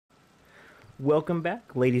Welcome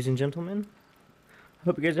back, ladies and gentlemen.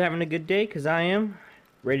 Hope you guys are having a good day, because I am.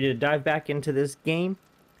 Ready to dive back into this game.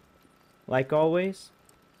 Like always,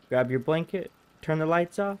 grab your blanket, turn the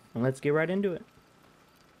lights off, and let's get right into it.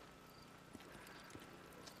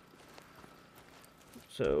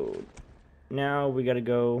 So, now we gotta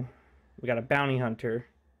go. We got a bounty hunter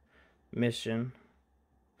mission.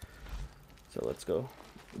 So let's go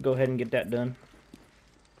ahead and get that done.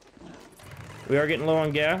 We are getting low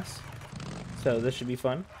on gas, so this should be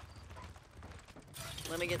fun.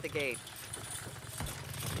 Let me get the gate.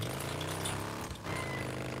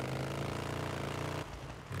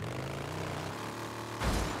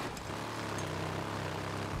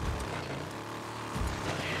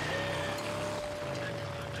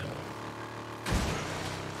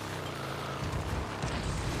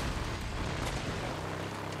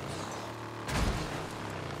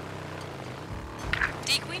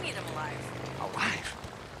 Deke, we need him alive. Alive?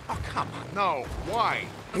 Oh, come on. No. Why?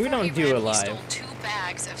 We don't do He alive. stole 2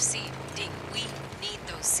 bags of seed. Deke, we need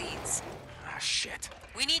those seeds. Ah, shit.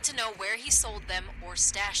 We need to know where he sold them or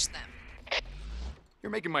stashed them.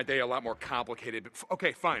 You're making my day a lot more complicated, but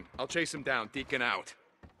okay, fine. I'll chase him down. Deacon out.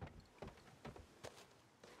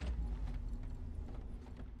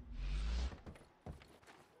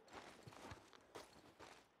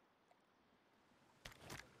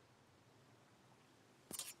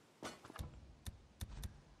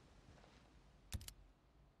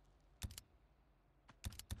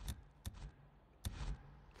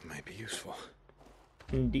 Might be useful.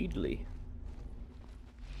 Indeedly.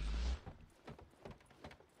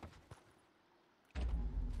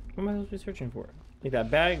 What am I supposed to be searching for? Like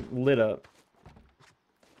that bag lit up.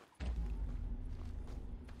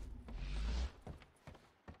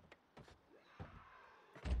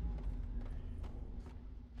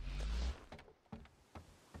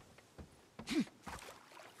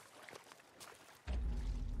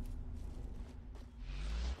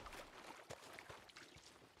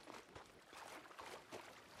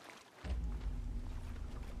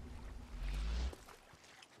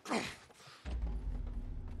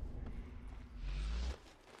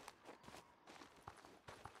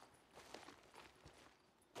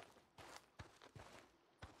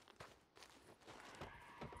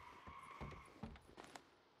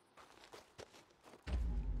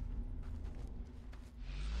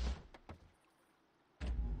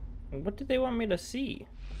 What did they want me to see?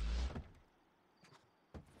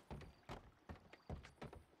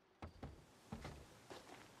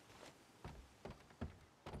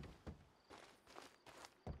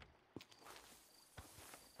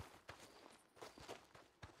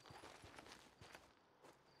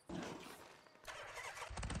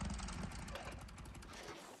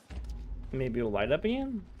 Maybe it'll light up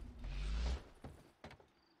again?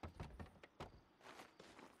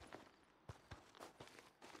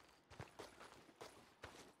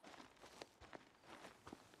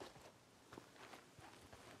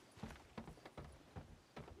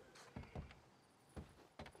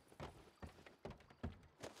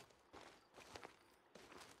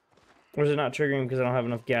 Or is it not triggering because I don't have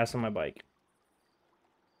enough gas on my bike?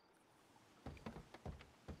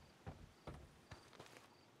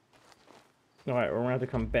 Alright, we're gonna have to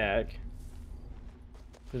come back.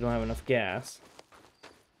 We don't have enough gas.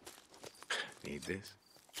 Need this?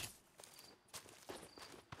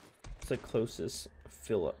 It's the closest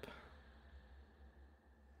fill up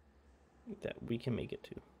that we can make it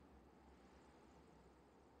to.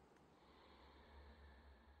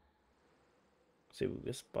 See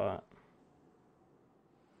this spot.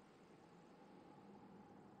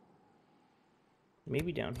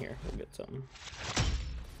 Maybe down here we'll get something.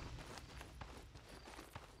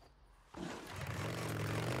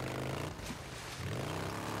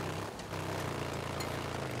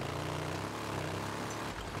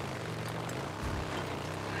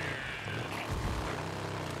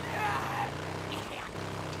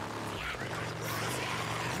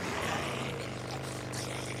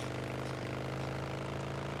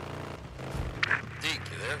 Deke,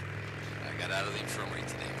 you there? I got out of the infirmary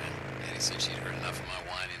today, man. Annie said she'd heard enough of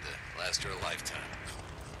my whining to last her a lifetime.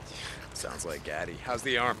 Sounds like Addie. How's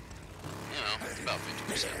the arm? You know, it's about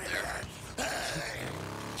 50% there.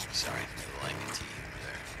 Sorry for the lightning to you over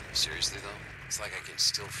there. Seriously, though, it's like I can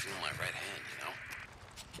still feel my right hand, you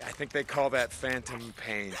know? I think they call that phantom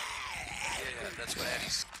pain. Yeah, that's what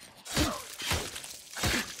Addie's...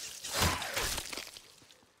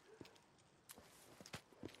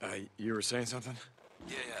 You were saying something?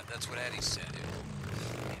 Yeah, that's what Addie said.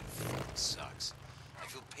 It fucking sucks. I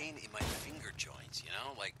feel pain in my finger joints, you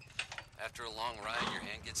know? Like, after a long ride, your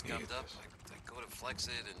hand gets gummed up. I go to flex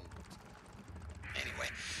it, and... Anyway,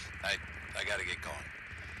 I gotta get going.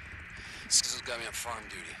 Sizzle's got me on farm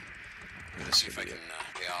duty. I'm gonna see if I can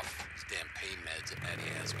pay off these damn pain meds that Eddie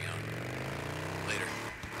has me on. Later.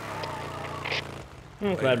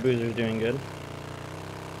 I'm glad Boozer's doing good.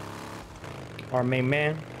 Our main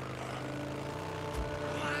man.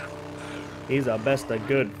 He's our best of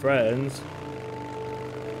good friends.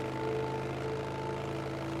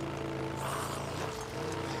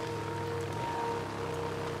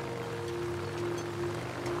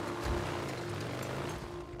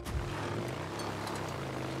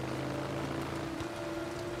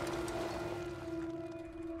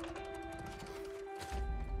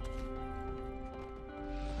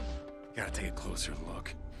 Gotta take a closer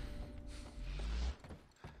look.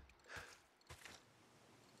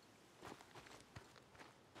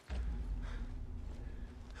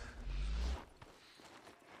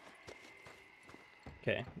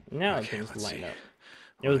 Okay, now Okay, things let's line see. up.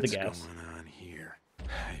 It was the What's gas. going on here?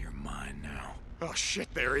 You're mine now. Oh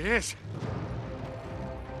shit, there he is.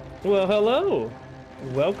 Well, hello.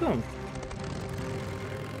 Welcome.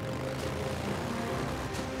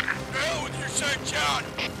 Hell with your sunshine!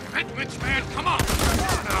 Hitman's man, come on!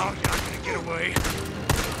 No, you're not gonna get away.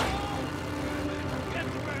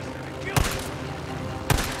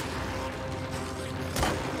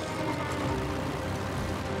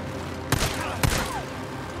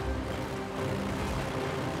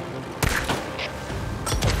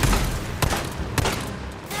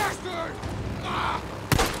 Bastard! Ah!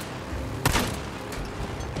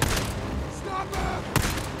 Stop him!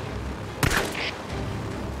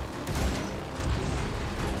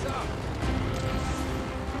 What's up?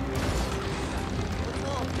 What's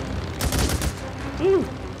wrong? Ooh.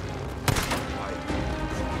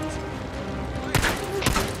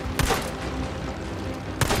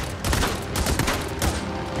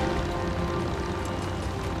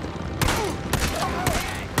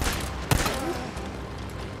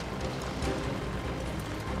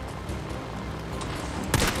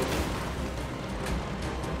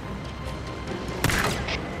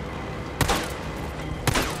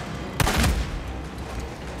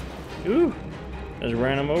 Ooh. Just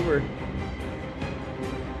ran him over.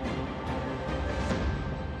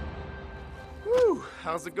 Whew,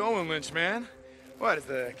 how's it going, Lynch man? What, is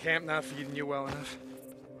the camp not feeding you well enough?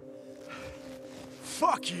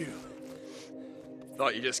 Fuck you!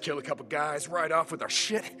 Thought you just killed a couple guys right off with our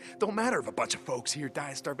shit? Don't matter if a bunch of folks here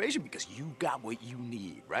die of starvation because you got what you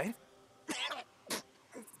need, right?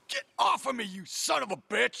 Get off of me, you son of a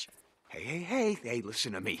bitch! Hey,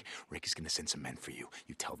 listen to me. Rick is gonna send some men for you.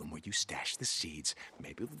 You tell them where you stash the seeds.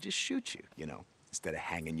 Maybe they'll just shoot you, you know, instead of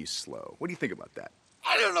hanging you slow. What do you think about that?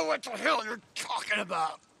 I don't know what the hell you're talking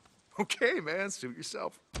about. Okay, man, suit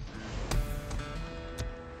yourself.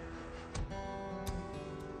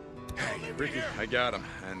 Hey, Ricky, I got him,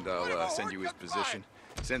 and I'll send you his position.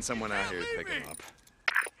 Send someone out here to pick him up.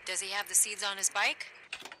 Does he have the seeds on his bike?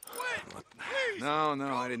 No,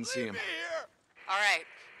 I didn't see him. All right.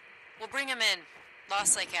 We'll bring him in.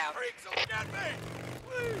 Lost Lake out.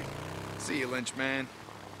 See you, Lynch man.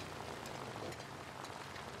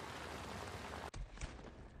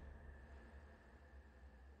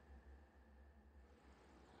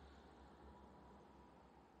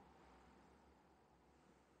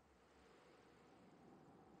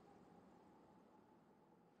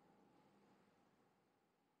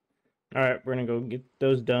 All right, we're gonna go get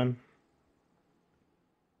those done.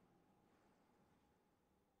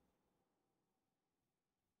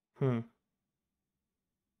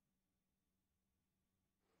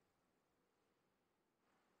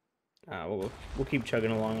 We'll keep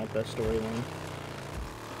chugging along with that storyline.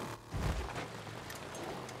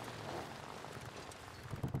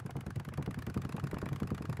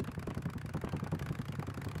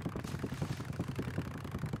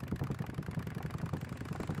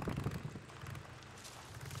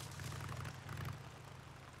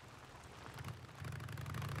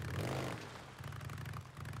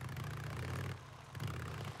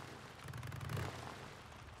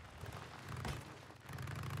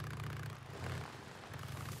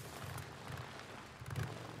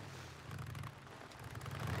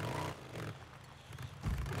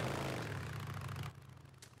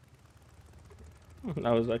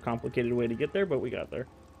 That was a complicated way to get there, but we got there.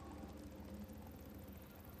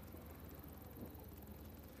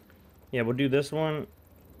 Yeah, we'll do this one,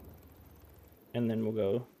 and then we'll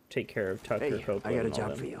go take care of Tucker. Hey, Coco, I got a and all job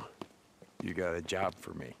them. for you. You got a job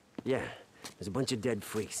for me. Yeah, there's a bunch of dead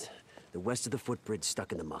freaks. The west of the footbridge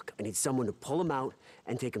stuck in the muck. I need someone to pull them out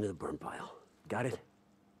and take them to the burn pile. Got it?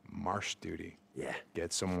 Marsh duty. Yeah.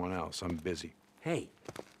 Get someone else. I'm busy. Hey,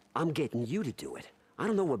 I'm getting you to do it. I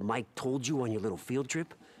don't know what Mike told you on your little field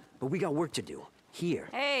trip, But we got work to do. Here.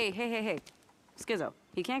 Hey. Skizzo,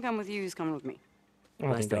 he can't come with you, he's coming with me. Oh,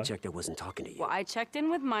 Last thank I God. checked, I wasn't talking to you. Well, I checked in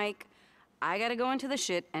with Mike. I gotta go into the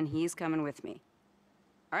shit, and he's coming with me.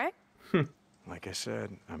 All right? Like I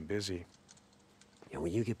said, I'm busy. And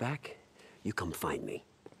when you get back, you come find me.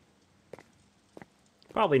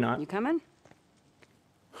 Probably not. You coming?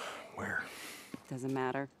 Where? Doesn't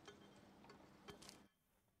matter.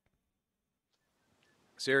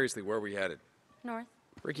 Seriously, where are we headed? North.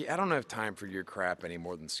 Ricky, I don't have time for your crap any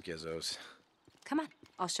more than Skizzo's. Come on,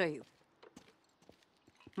 I'll show you.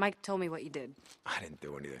 Mike told me what you did. I didn't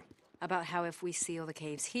do anything. About how if we seal the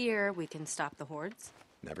caves here, we can stop the hordes.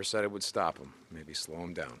 Never said it would stop him. Maybe slow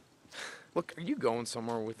him down. Look, are you going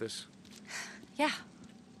somewhere with this? Yeah.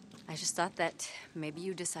 I just thought that maybe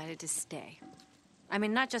you decided to stay. I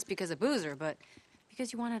mean, not just because of Boozer, but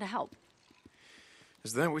because you wanted to help.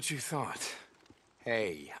 Is that what you thought?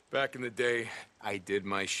 Hey, back in the day, I did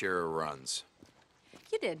my share of runs.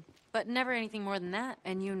 You did, but never anything more than that,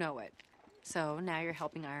 and you know it. So now you're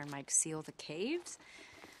helping Iron Mike seal the caves?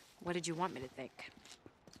 What did you want me to think?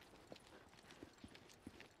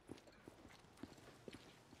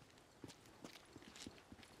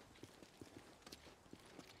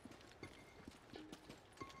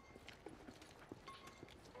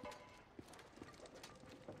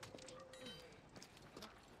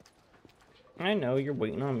 I know, you're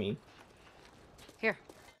waiting on me. Here.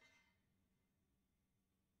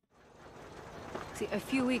 See, a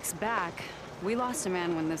few weeks back, we lost a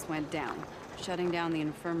man when this went down, shutting down the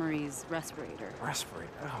infirmary's respirator.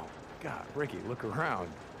 Respirator? Oh, God, Ricky, look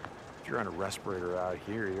around. If you're on a respirator out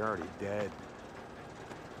here, you're already dead.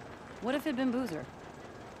 What if it'd been Boozer?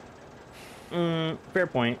 Fair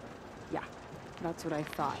point. Yeah, that's what I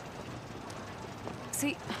thought.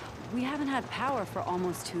 See, we haven't had power for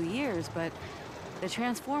almost 2 years, but the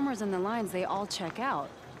transformers and the lines, they all check out.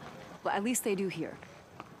 Well, at least they do here.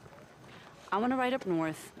 I want to ride up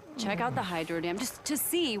north, check out the hydro dam, just to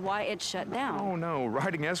see why it shut down. Oh, no,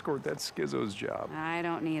 riding escort, that's Skizzo's job. I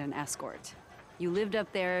don't need an escort. You lived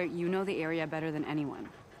up there, you know the area better than anyone.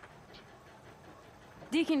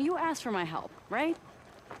 Deacon, you asked for my help, right?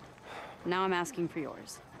 Now I'm asking for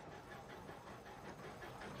yours.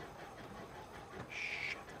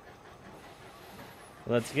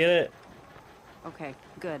 Let's get it. Okay,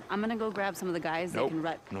 good. I'm gonna go grab some of the guys that Nope.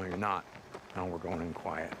 can No, you're not. No, we're going in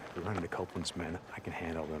quiet. We're running to Copeland's men. I can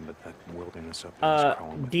handle them, but that wilderness up there is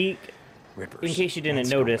crawling with Deke, rippers. in case you didn't and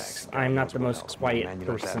notice, scumbags. I'm God not knows the what most else. quiet Man, you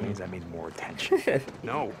know what person. that means? That means more attention.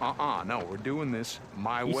 No, no, we're doing this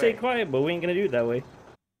my You way. say quiet, but we ain't gonna do it that way.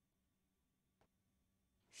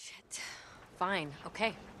 Shit. Fine,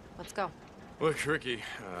 okay. Let's go. Look, Ricky,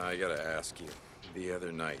 I gotta ask you. The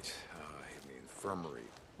other night, in the infirmary.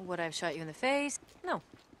 Would I have shot you in the face? No.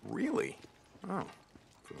 Really? Oh.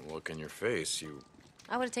 From the look in your face, you...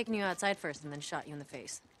 I would have taken you outside first and then shot you in the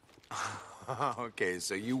face. Okay,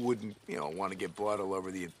 so you wouldn't, want to get blood all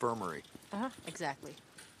over the infirmary. Uh-huh, exactly.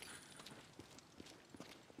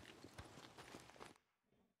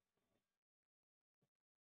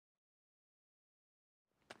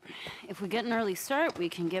 If we get an early start, we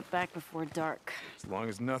can get back before dark. As long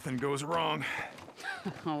as nothing goes wrong.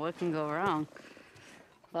 Oh, what can go wrong?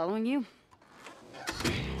 Following you?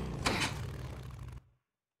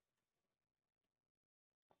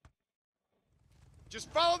 Just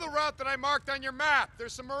follow the route that I marked on your map.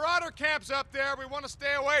 There's some marauder camps up there we want to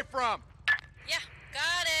stay away from. Yeah,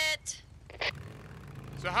 got it.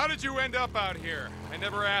 So how did you end up out here? I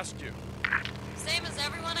never asked you. Same as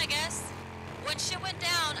everyone, I guess. When shit went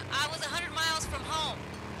down, I was 100 miles from home.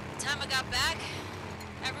 The time I got back,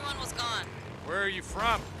 everyone was gone. Where are you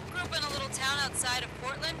from? Grew up in a little town outside of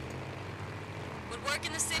Portland. Would work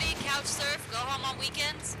in the city, couch surf, go home on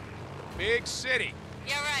weekends. Big city.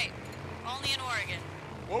 Yeah, right. Only in Oregon.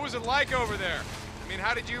 What was it like over there? I mean,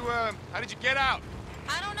 how did you get out?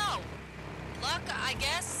 I don't know. Luck, I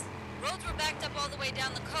guess. Roads were backed up all the way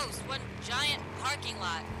down the coast. One giant parking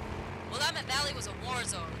lot. Willamette Valley was a war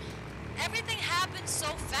zone. Everything happened so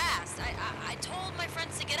fast. I told my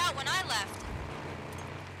friends to get out when I left.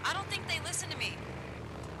 I don't think they listened to me.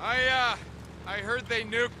 I heard they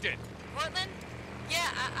nuked it. Portland? Yeah,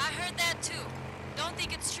 I heard that too. Don't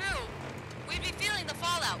think it's true. We'd be feeling the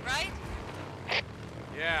fallout, right?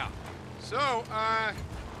 Yeah. So,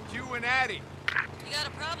 you and Addie. You got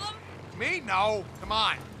a problem? Me? No. Come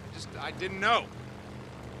on. I didn't know.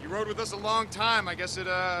 You rode with us a long time. I guess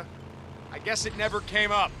it never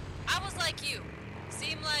came up. I was like you.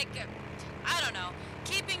 Seemed like, I don't know,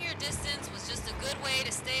 keeping your distance was just a good way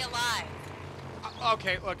to stay alive.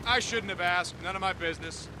 Okay, look, I shouldn't have asked. None of my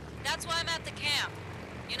business. That's why I'm at the camp.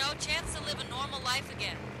 You know, chance to live a normal life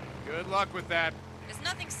again. Good luck with that. It's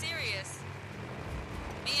nothing serious.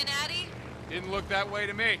 Me and Addie? Didn't look that way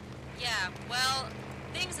to me. Yeah, well,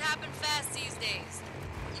 things happen fast these days.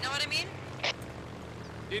 You know what I mean?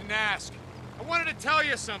 Didn't ask. I wanted to tell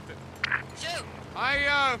you something. Shoot.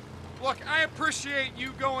 Look, I appreciate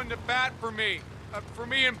you going to bat for me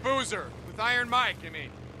and Boozer, with Iron Mike, I mean.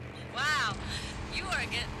 Wow, you are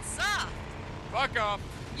getting soft. Fuck off.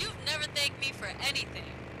 You've never thanked me for anything.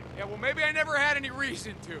 Yeah, well, maybe I never had any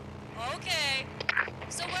reason to. Okay.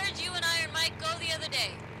 So where'd you and Iron Mike go the other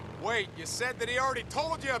day? Wait, you said that he already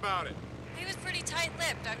told you about it. He was pretty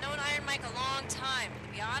tight-lipped. I've known Iron Mike a long time.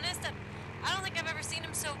 To be honest, I don't think I've ever seen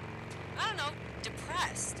him so, I don't know,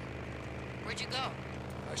 depressed. Where'd you go?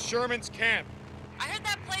 Sherman's camp. I heard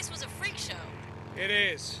that place was a freak show. It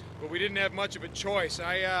is, but we didn't have much of a choice.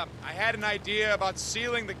 I had an idea about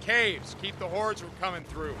sealing the caves, keep the hordes from coming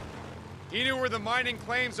through. He knew where the mining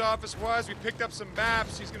claims office was. We picked up some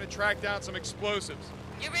maps. He's gonna track down some explosives.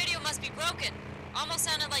 Your radio must be broken. Almost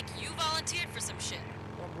sounded like you volunteered for some shit.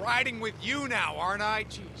 I'm riding with you now, aren't I?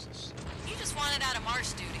 Jesus. You just wanted out of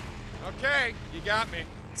march duty. Okay, you got me.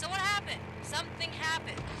 So what happened? Something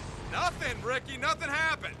happened. Nothing, Ricky. Nothing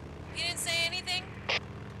happened. He didn't say anything?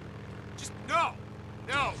 Just no,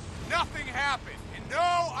 nothing happened. And no,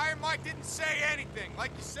 Iron Mike didn't say anything.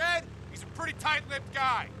 Like you said, he's a pretty tight-lipped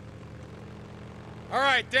guy. All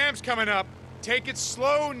right, dam's coming up. Take it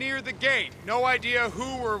slow near the gate. No idea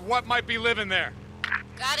who or what might be living there.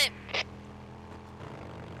 Got it.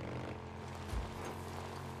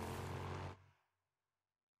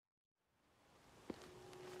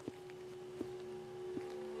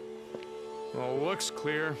 Well, looks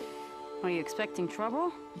clear. Are you expecting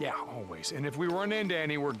trouble? Yeah, always. And if we run into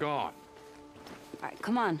any, we're gone. All right,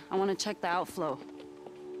 come on. I want to check the outflow.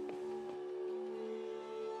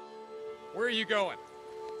 Where are you going?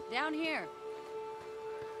 Down here.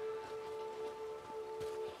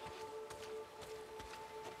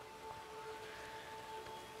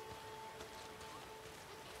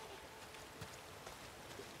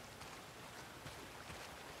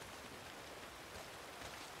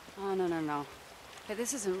 Oh, no. Hey,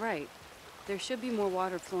 this isn't right. There should be more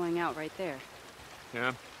water flowing out right there.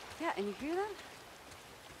 Yeah? Yeah, and you hear that?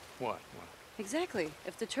 What? Exactly.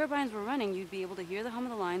 If the turbines were running, you'd be able to hear the hum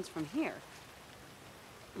of the lines from here.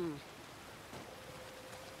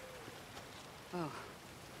 Oh.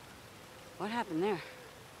 What happened there?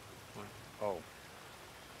 What? Oh.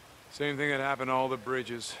 Same thing that happened to all the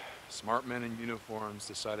bridges. Smart men in uniforms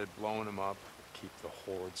decided blowing them up would keep the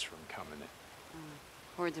hordes from coming in.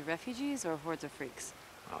 Hordes of refugees or hordes of freaks?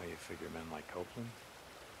 Oh, you figure men like Copeland?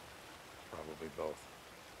 Probably both.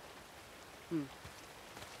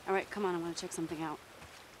 All right, come on. I want to check something out.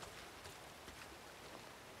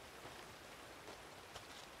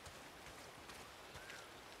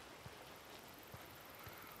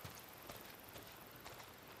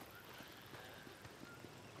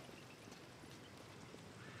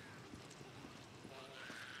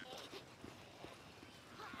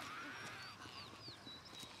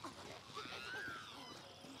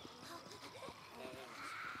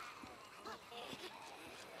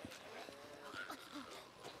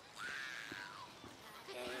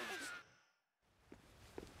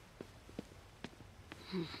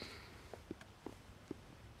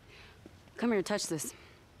 Come here, touch this.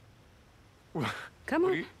 Come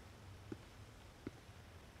on.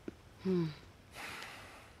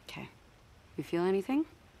 Okay. You feel anything?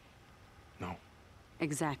 No.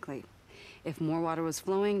 Exactly. If more water was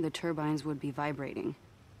flowing, the turbines would be vibrating.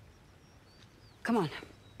 Come on.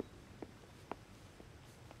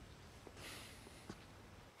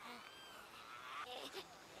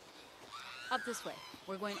 Up this way.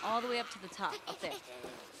 We're going all the way up to the top, up there.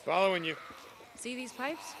 Following you. See these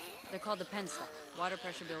pipes? They're called the penstock. Water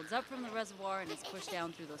pressure builds up from the reservoir and is pushed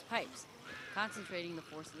down through those pipes, concentrating the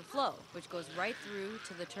force of the flow, which goes right through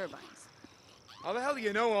to the turbines. How the hell do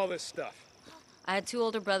you know all this stuff? I had two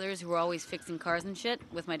older brothers who were always fixing cars and shit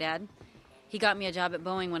with my dad. He got me a job at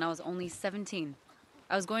Boeing when I was only 17.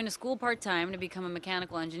 I was going to school part-time to become a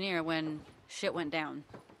mechanical engineer when shit went down.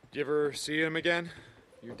 Did you ever see him again?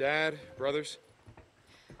 Your dad, brothers?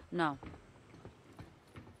 No.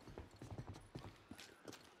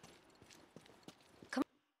 Come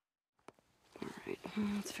on. All right,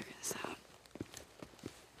 let's figure this out.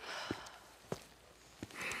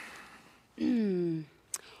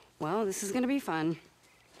 Well, this is gonna be fun.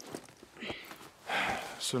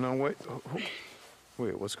 So now wait,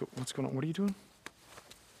 wait, what's going on? What are you doing?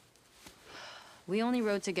 We only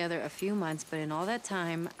rode together a few months, but in all that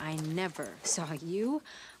time, I never saw you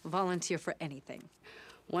volunteer for anything.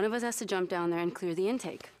 One of us has to jump down there and clear the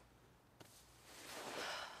intake.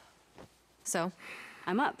 So,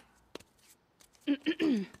 I'm up.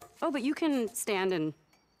 Oh, but you can stand and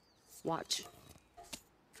watch.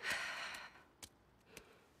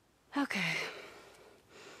 Okay.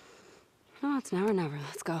 Oh, it's now or never.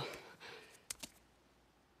 Let's go.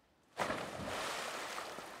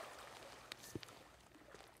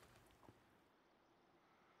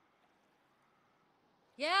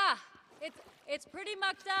 Yeah, it's pretty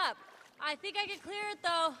mucked up. I think I can clear it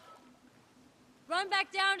though. Run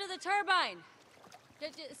back down to the turbine.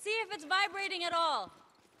 See if it's vibrating at all.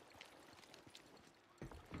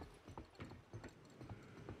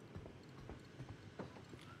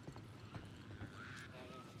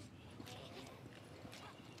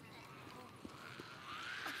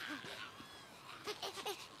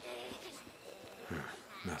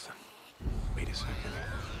 Nothing. Wait a second.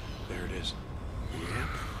 There it is. Yep,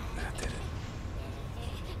 that did it.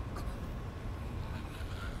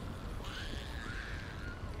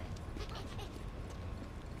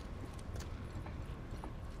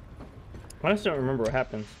 I just don't remember what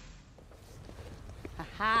happens. Ha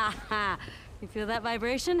ha ha! You feel that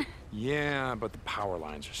vibration? Yeah, but the power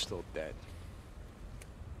lines are still dead.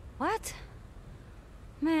 What?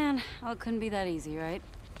 Man, oh, it couldn't be that easy, right?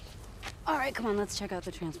 All right, come on, let's check out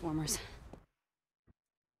the transformers.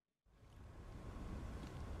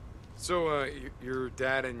 So, your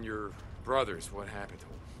dad and your brothers, what happened to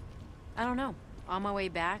them? I don't know. On my way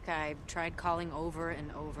back, I tried calling over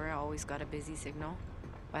and over. I always got a busy signal.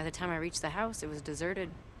 By the time I reached the house, it was deserted.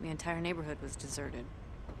 The entire neighborhood was deserted.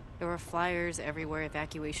 There were flyers everywhere,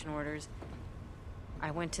 evacuation orders.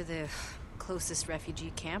 I went to the closest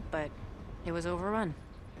refugee camp, but it was overrun.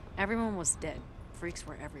 Everyone was dead. Freaks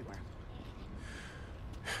were everywhere.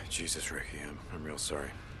 Jesus, Ricky, I'm real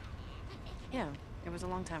sorry. Yeah, it was a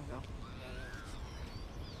long time ago.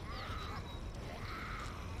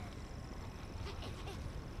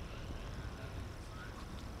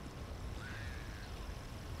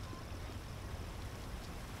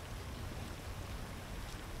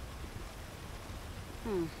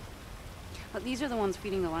 But these are the ones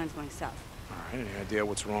feeding the lines going south. All right, any idea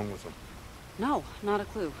what's wrong with them? No, not a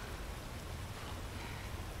clue.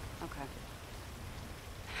 Okay.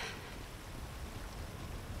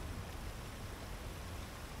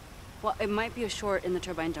 Well, it might be a short in the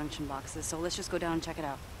turbine junction boxes, so let's just go down and check it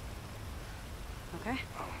out. Okay?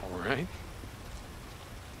 All right.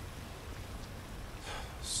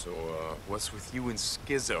 So, what's with you and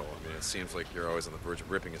Schizo? I mean, it seems like you're always on the verge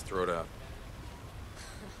of ripping his throat out.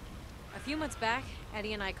 A few months back,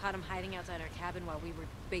 Eddie and I caught him hiding outside our cabin while we were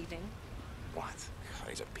bathing. What? God,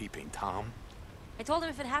 he's a peeping Tom. I told him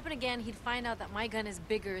if it happened again, he'd find out that my gun is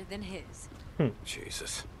bigger than his.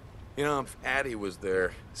 Jesus. You know, if Addie was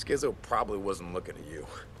there, Schizo probably wasn't looking at you.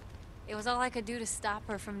 It was all I could do to stop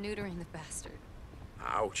her from neutering the bastard.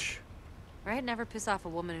 Ouch. Right? Never piss off a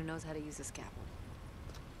woman who knows how to use a scalpel.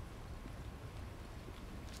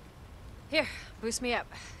 Here, boost me up.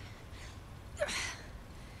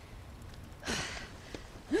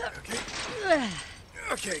 Okay.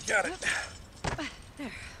 Okay, got it.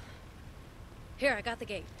 There. Here, I got the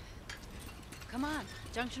gate. Come on,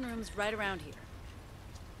 junction room's right around here.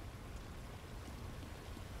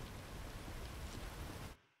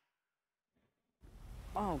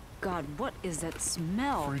 Oh God, what is that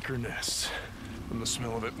smell? Freaker nests. From the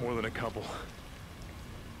smell of it, more than a couple.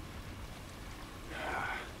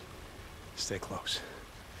 Stay close.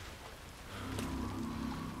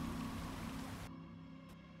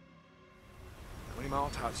 How many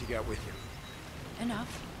Molotovs you got with you?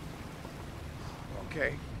 Enough.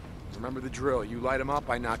 Okay. Remember the drill. You light them up,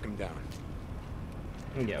 I knock them down.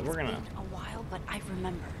 Yeah, we're gonna... It's been a while, but I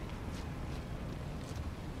remember.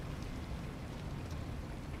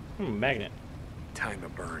 Magnet. Time to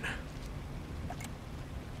burn.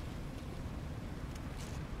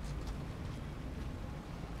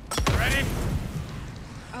 Ready?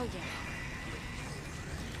 Oh yeah.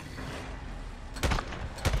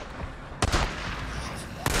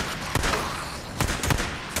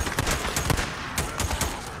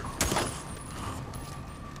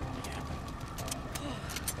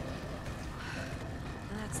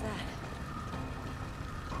 That's that.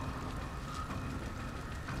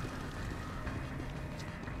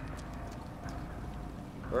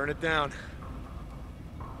 Burn it down.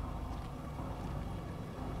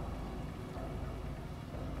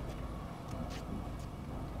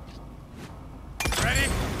 Ready?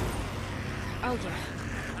 Oh yeah.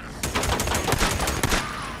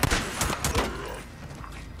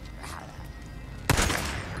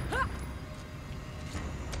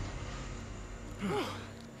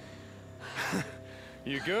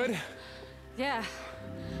 You good? Yeah.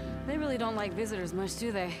 They really don't like visitors much,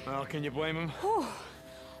 do they? Well, can you blame him? Whew.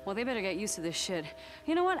 Well, they better get used to this shit.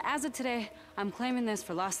 You know what? As of today, I'm claiming this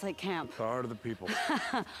for Lost Lake Camp. Power to the people.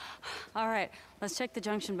 All right, let's check the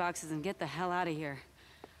junction boxes and get the hell out of here.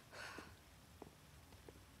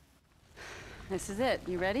 This is it.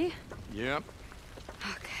 You ready? Yep.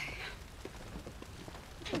 Okay.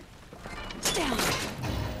 Down.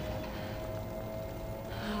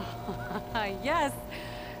 Yes!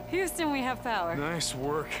 Houston, we have power. Nice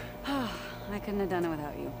work. I couldn't have done it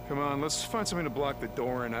without you. Come on, let's find something to block the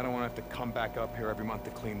door in. I don't want to have to come back up here every month to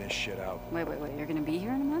clean this shit out. Wait. You're gonna be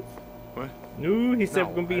here in a month? What? No, he said No,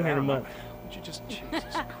 we're gonna be here in a don't know. month. Would you just... Jesus.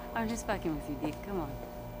 I'm just fucking with you, Deke. Come on.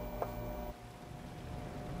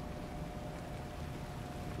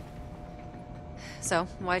 So,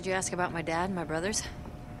 why'd you ask about my dad and my brothers?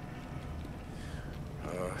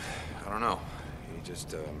 I don't know. You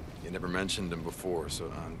just, you never mentioned him before,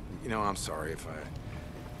 so, you know, I'm sorry if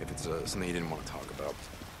it's something you didn't want to talk about.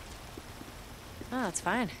 Oh, that's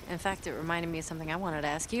fine. In fact, it reminded me of something I wanted to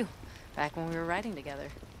ask you, back when we were riding together.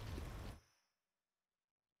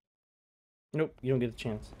 Nope, you don't get the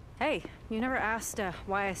chance. Hey, you never asked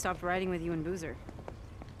why I stopped riding with you and Boozer.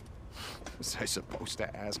 Was I supposed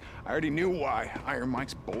to ask? I already knew why. Iron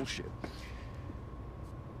Mike's bullshit.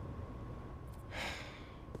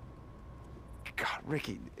 God,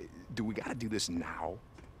 Ricky, do we gotta do this now?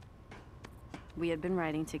 We had been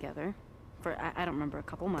riding together for, I don't remember, a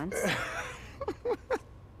couple months.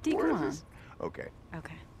 Deke, come on. Okay.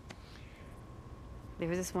 Okay. There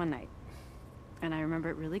was this one night, and I remember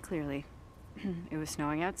it really clearly. It was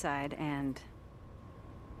snowing outside, and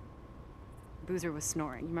Boozer was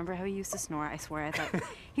snoring. You remember how he used to snore? I swear I thought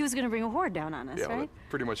he was gonna bring a horde down on us, Yeah, well, right? that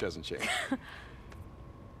pretty much hasn't changed.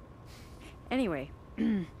 Anyway,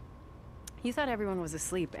 you thought everyone was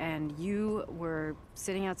asleep, and you were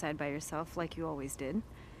sitting outside by yourself like you always did,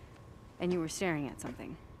 and you were staring at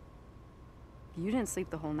something. You didn't sleep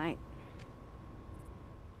the whole night.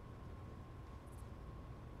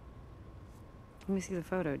 Let me see the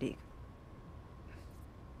photo, Deke.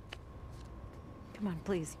 Come on,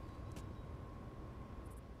 please.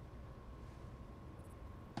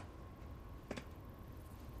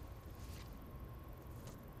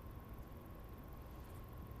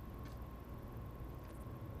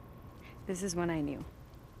 This is when I knew.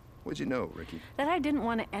 What'd you know, Ricky? That I didn't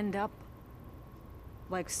want to end up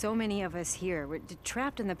like so many of us here. We're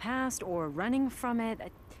trapped in the past or running from it.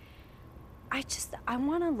 I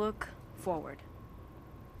want to look forward.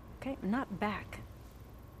 Okay? Not back.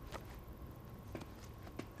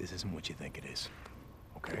 This isn't what you think it is,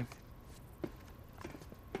 okay?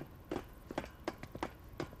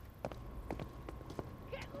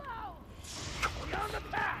 Get low! Get on the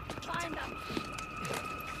back! Find them!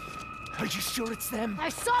 Are you sure it's them? I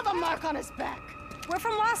saw the mark on his back! We're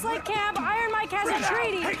from Lost Lake Camp. Iron Mike has a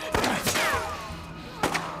treaty.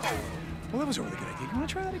 Well, that was a really good idea. You want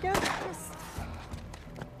to try that again?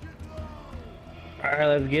 Alright,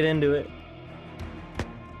 let's get into it.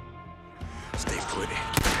 Stay put.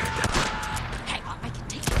 Hey, I can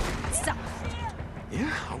take it. Stop. Yeah?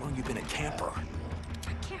 How long you been a camper?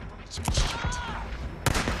 I can't.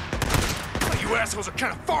 Well, you assholes are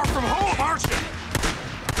kind of far from home, aren't you?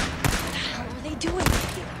 What are they doing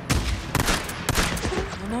here?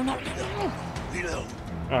 No. Reload.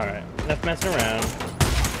 Alright, enough messing around.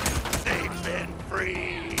 They've been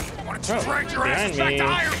free. Why don't you Oh, drag your behind asses back me. to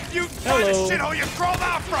Iron Butte and find the Hello. shithole you crawled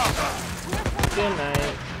out from? Good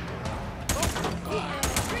night.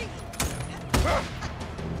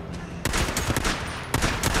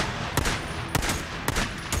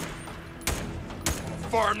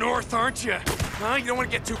 Far north, aren't you? Huh? You don't want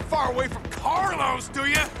to get too far away from Carlos, do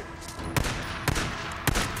you?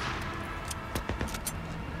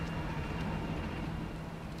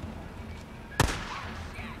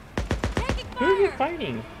 Who are you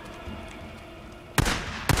fighting?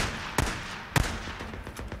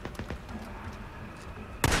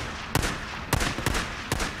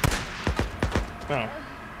 Oh.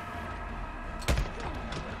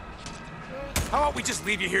 How about we just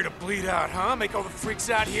leave you here to bleed out, huh? Make all the freaks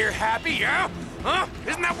out here happy, yeah? Huh?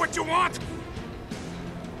 Isn't that what you want?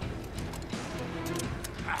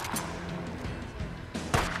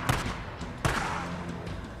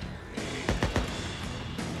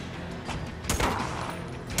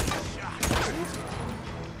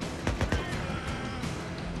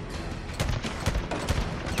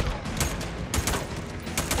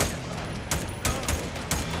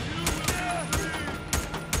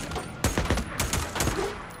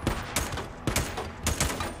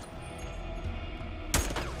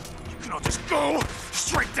 I'll just go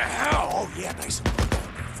straight to hell. Oh, yeah, nice and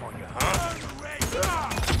for you, huh?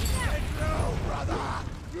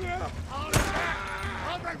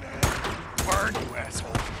 Burn, you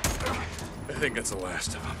asshole. I think that's the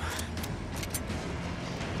last of them.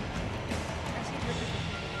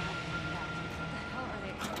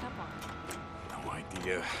 No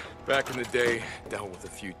idea. Back in the day, dealt with a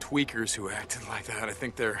few tweakers who acted like that. I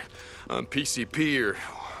think they're on PCP or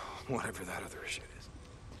whatever that other shit is.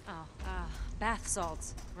 Bath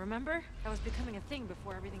salts. Remember? That was becoming a thing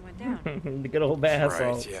before everything went down. The good old bath Right,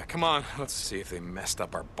 salts. yeah. Come on, let's see if they messed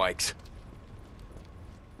up our bikes.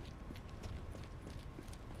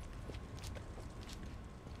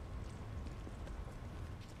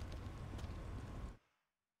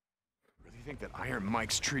 Really think that Iron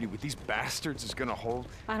Mike's treaty with these bastards is gonna hold?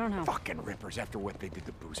 I don't know. Fucking rippers after what they did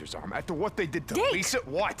to Boozer's arm. After what they did to Dick! Lisa.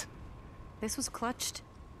 What? This was clutched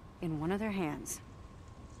in one of their hands.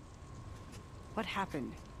 What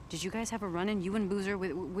happened? Did you guys have a run-in, you and Boozer,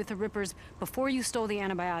 with the Rippers before you stole the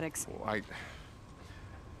antibiotics? Well,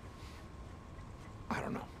 I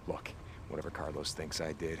don't know. Look, whatever Carlos thinks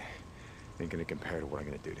I did, ain't gonna compare to what I'm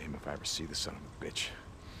gonna do to him if I ever see the son of a bitch.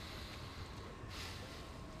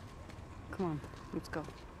 Come on, let's go.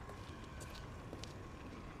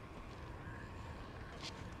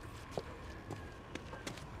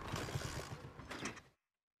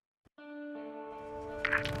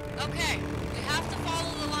 Okay, we have to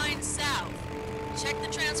follow the line south. Check the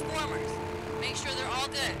transformers. Make sure they're all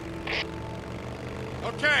good.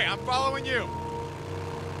 Okay, I'm following you.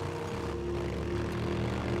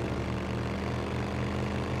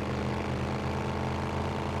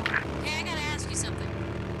 Okay, I gotta ask you something.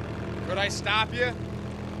 Could I stop you?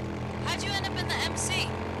 How'd you end up in the MC?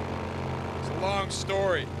 It's a long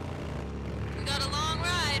story. We got a long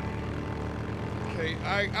ride. Okay,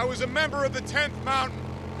 I was a member of the 10th Mountain,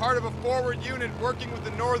 part of a forward unit working with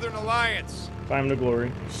the Northern Alliance. Climb to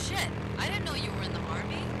glory. Shit, I didn't know you were in the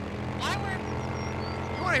army. Why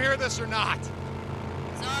were... You want to hear this or not?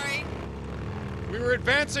 Sorry. We were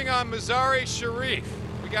advancing on Mazar-e Sharif.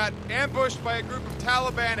 We got ambushed by a group of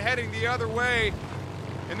Taliban heading the other way,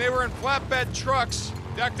 and they were in flatbed trucks,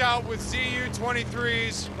 decked out with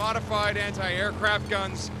ZU-23s, modified anti-aircraft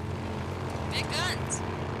guns. Big guns.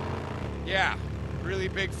 Yeah, really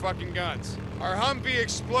big fucking guns. Our Humvee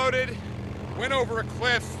exploded, went over a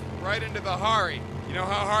cliff right into the Hari. You know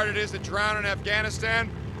how hard it is to drown in Afghanistan?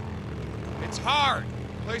 It's hard.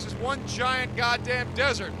 The place is one giant goddamn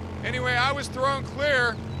desert. Anyway, I was thrown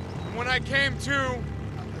clear, and when I came to,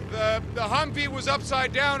 the Humvee was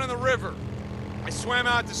upside down in the river. I swam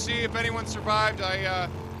out to see if anyone survived. I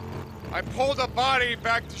pulled a body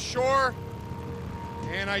back to shore,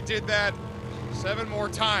 and I did that 7 more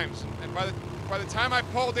times. And by the time I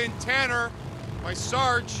pulled in Tanner, my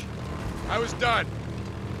Sarge, I was done.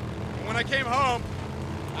 And when I came home,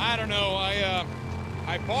 I don't know,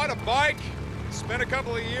 I bought a bike, spent a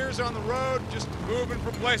couple of years on the road, just moving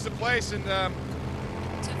from place to place, and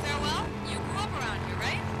So farewell, you grew up around here,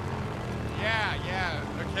 right? yeah.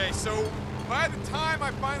 Okay, so by the time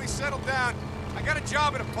I finally settled down, I got a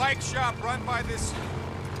job at a bike shop run by this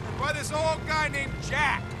old guy named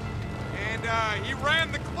Jack. And he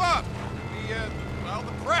ran the club.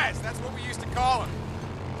 The press, that's what we used to call him.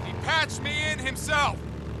 He patched me in himself.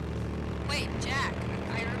 Wait, Jack.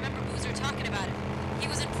 I remember Boozer talking about it. He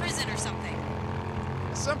was in prison or something.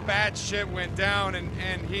 Some bad shit went down,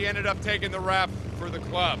 and he ended up taking the rap for the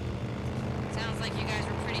club. Sounds like you guys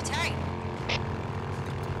were pretty tight.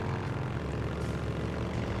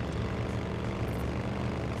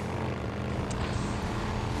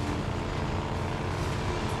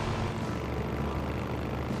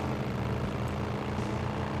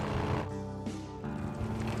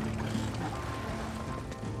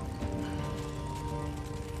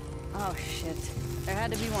 Oh, shit. There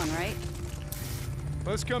had to be one, right?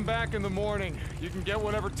 Let's come back in the morning. You can get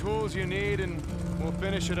whatever tools you need, and we'll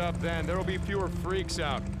finish it up then. There'll be fewer freaks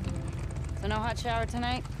out. So no hot shower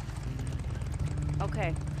tonight?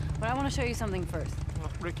 Okay, but I want to show you something first. Oh,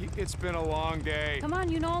 Ricky, it's been a long day. Come on,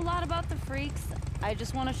 you know a lot about the freaks. I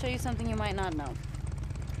just want to show you something you might not know.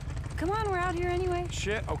 Come on, we're out here anyway.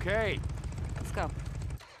 Shit, okay. Let's go.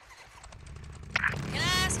 Can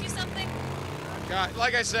I ask you something? God,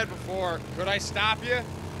 like I said before, could I stop you?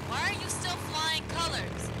 Why are you still flying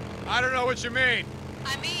colors? I don't know what you mean.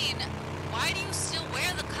 I mean, why do you still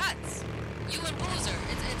wear the cuts? You and Boozer,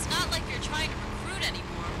 it's not like you're trying to recruit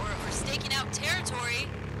anymore or staking out territory.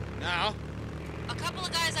 Now? A couple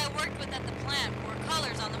of guys I worked with at the plant wore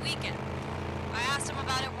colors on the weekend. I asked them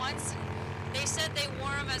about it once, and they said they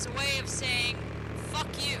wore them as a way of saying, fuck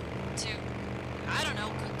you, to, I don't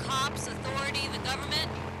know, cops, authority, the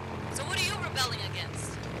government. So what are you rebelling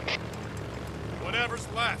against? Whatever's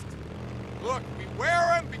left. Look, we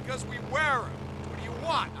wear them because we wear them. What do you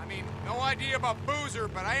what? I mean, no idea about Boozer,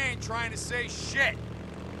 but I ain't trying to say shit.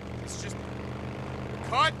 It's just...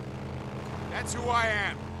 cut. That's who I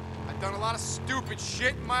am. I've done a lot of stupid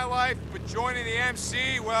shit in my life, but joining the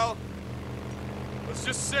MC, well... let's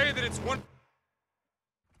just say that it's one...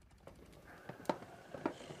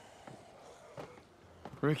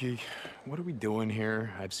 Ricky, what are we doing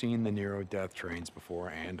here? I've seen the Nero death trains before,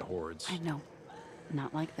 and hordes. I know.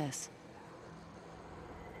 Not like this.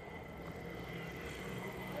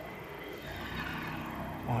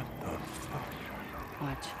 What the fuck?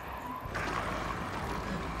 Watch.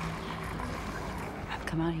 I've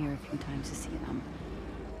come out here a few times to see them.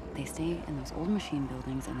 They stay in those old machine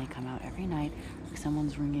buildings and they come out every night like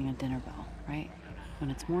someone's ringing a dinner bell, right?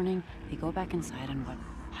 When it's morning, they go back inside and what,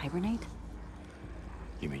 hibernate?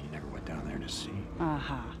 You mean you never went down there to see?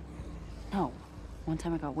 Aha. No. One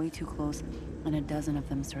time I got way too close and a dozen of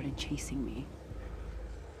them started chasing me.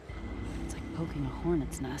 It's like poking a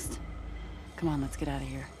hornet's nest. Come on, let's get out of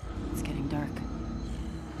here. It's getting dark.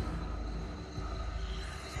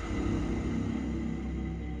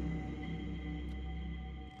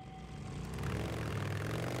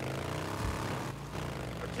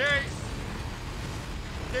 Okay.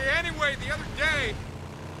 Okay, anyway, the other day,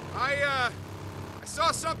 I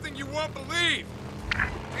saw something you won't believe.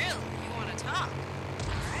 Really? You want to talk?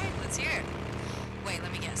 All right, let's hear it. Wait,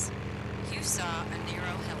 let me guess. You saw a Nero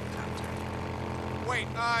helicopter. Wait,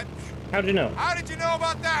 How'd you know? how did you know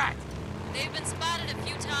about that? They've been spotted a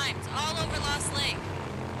few times, all over Lost Lake.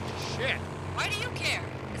 Shit. Why do you care?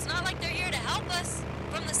 It's not like they're here to help us.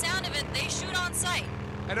 From the sound of it, they shoot on sight.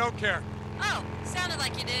 I don't care. Oh, sounded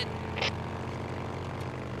like you did.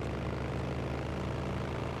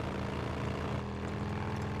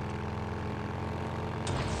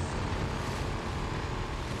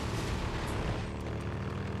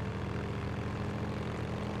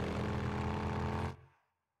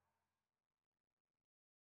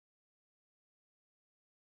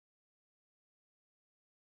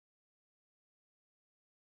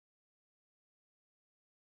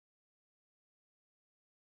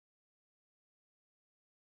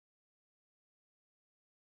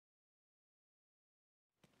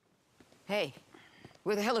 Hey,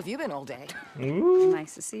 where the hell have you been all day? Ooh.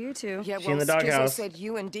 Nice to see you too. Yeah, She in the Skizzo doghouse. said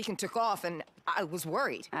you and Deacon took off, and I was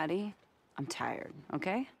worried. Addie, I'm tired,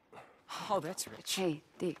 okay? Oh, that's rich. Hey,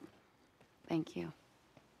 Deke. Thank you.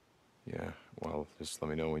 Yeah, well, just let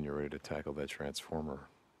me know when you're ready to tackle that transformer.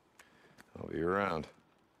 I'll be around.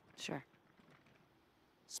 Sure.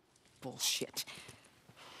 Bullshit.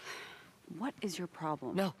 What is your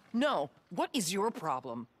problem? No, no. What is your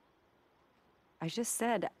problem? I just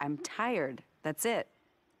said I'm tired. That's it.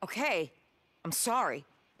 Okay, I'm sorry.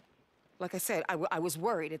 Like I said, I was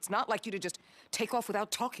worried. It's not like you to just take off without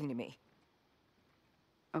talking to me.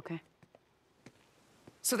 Okay.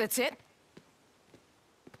 So that's it?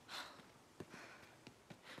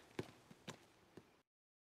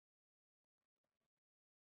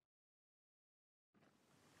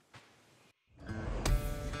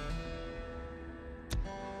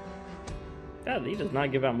 God, he does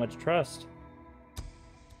not give out much trust.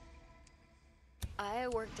 I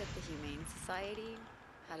worked at the Humane Society.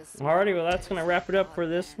 Alrighty, well that's gonna wrap it up for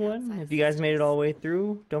this one. If you guys made it all the way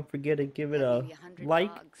through, don't forget to give it a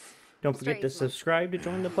like. Don't forget to subscribe to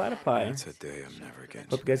join the Platypie. That's a day I'm never getting.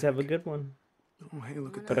 Hope you guys have a good one. Oh, hey,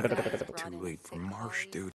 look at that. Too late for Marsh, dude.